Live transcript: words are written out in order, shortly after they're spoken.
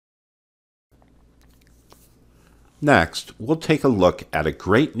Next, we'll take a look at a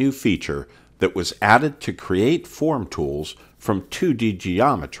great new feature that was added to create form tools from 2D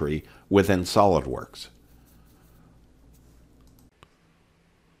geometry within SOLIDWORKS.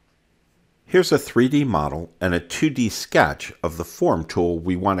 Here's a 3D model and a 2D sketch of the form tool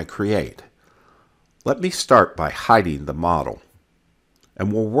we want to create. Let me start by hiding the model,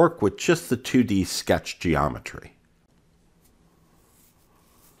 and we'll work with just the 2D sketch geometry.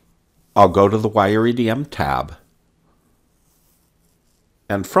 I'll go to the Wire EDM tab,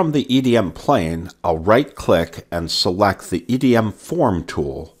 and from the EDM plane, I'll right-click and select the EDM Form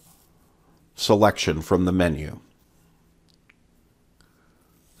Tool selection from the menu.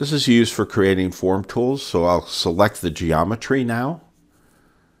 This is used for creating form tools, so I'll select the geometry now,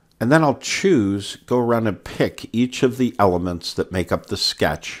 and then I'll go around and pick each of the elements that make up the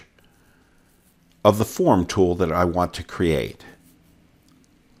sketch of the form tool that I want to create.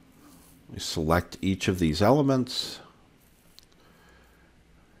 We select each of these elements.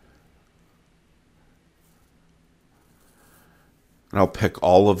 And I'll pick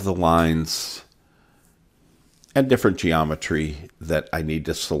all of the lines and different geometry that I need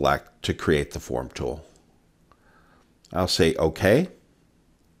to select to create the form tool. I'll say OK.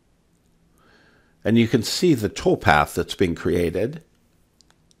 And you can see the toolpath that's being created.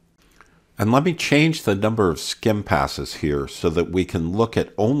 And let me change the number of skim passes here so that we can look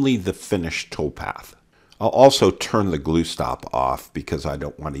at only the finished toolpath. I'll also turn the glue stop off because I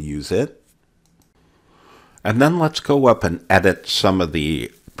don't want to use it. And then let's go up and edit some of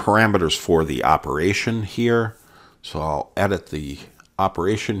the parameters for the operation here. So I'll edit the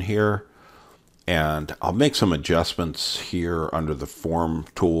operation here, and I'll make some adjustments here under the form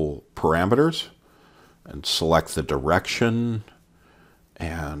tool parameters and select the direction.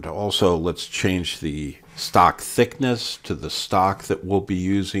 And also let's change the stock thickness to the stock that we'll be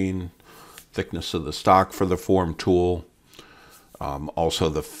using, thickness of the stock for the form tool. Also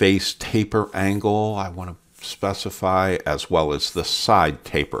the face taper angle I want to specify, as well as the side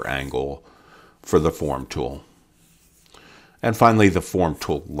taper angle for the form tool. And finally the form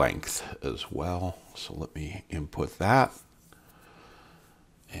tool length as well. So let me input that.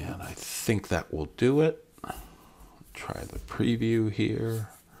 And I think that will do it. Try the preview here.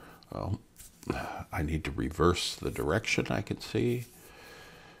 Oh, I need to reverse the direction I can see.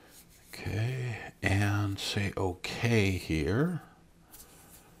 Okay, and say OK here.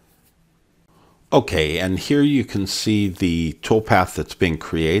 Okay, and here you can see the toolpath that's being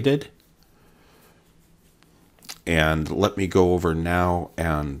created. And let me go over now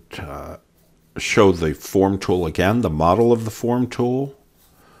and show the form tool again, the model of the form tool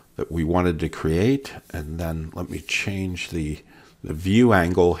that we wanted to create. And then let me change the view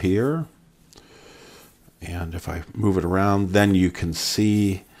angle here. And if I move it around, then you can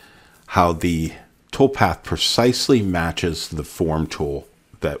see how the toolpath precisely matches the form tool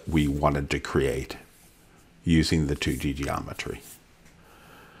that we wanted to create using the 2D geometry.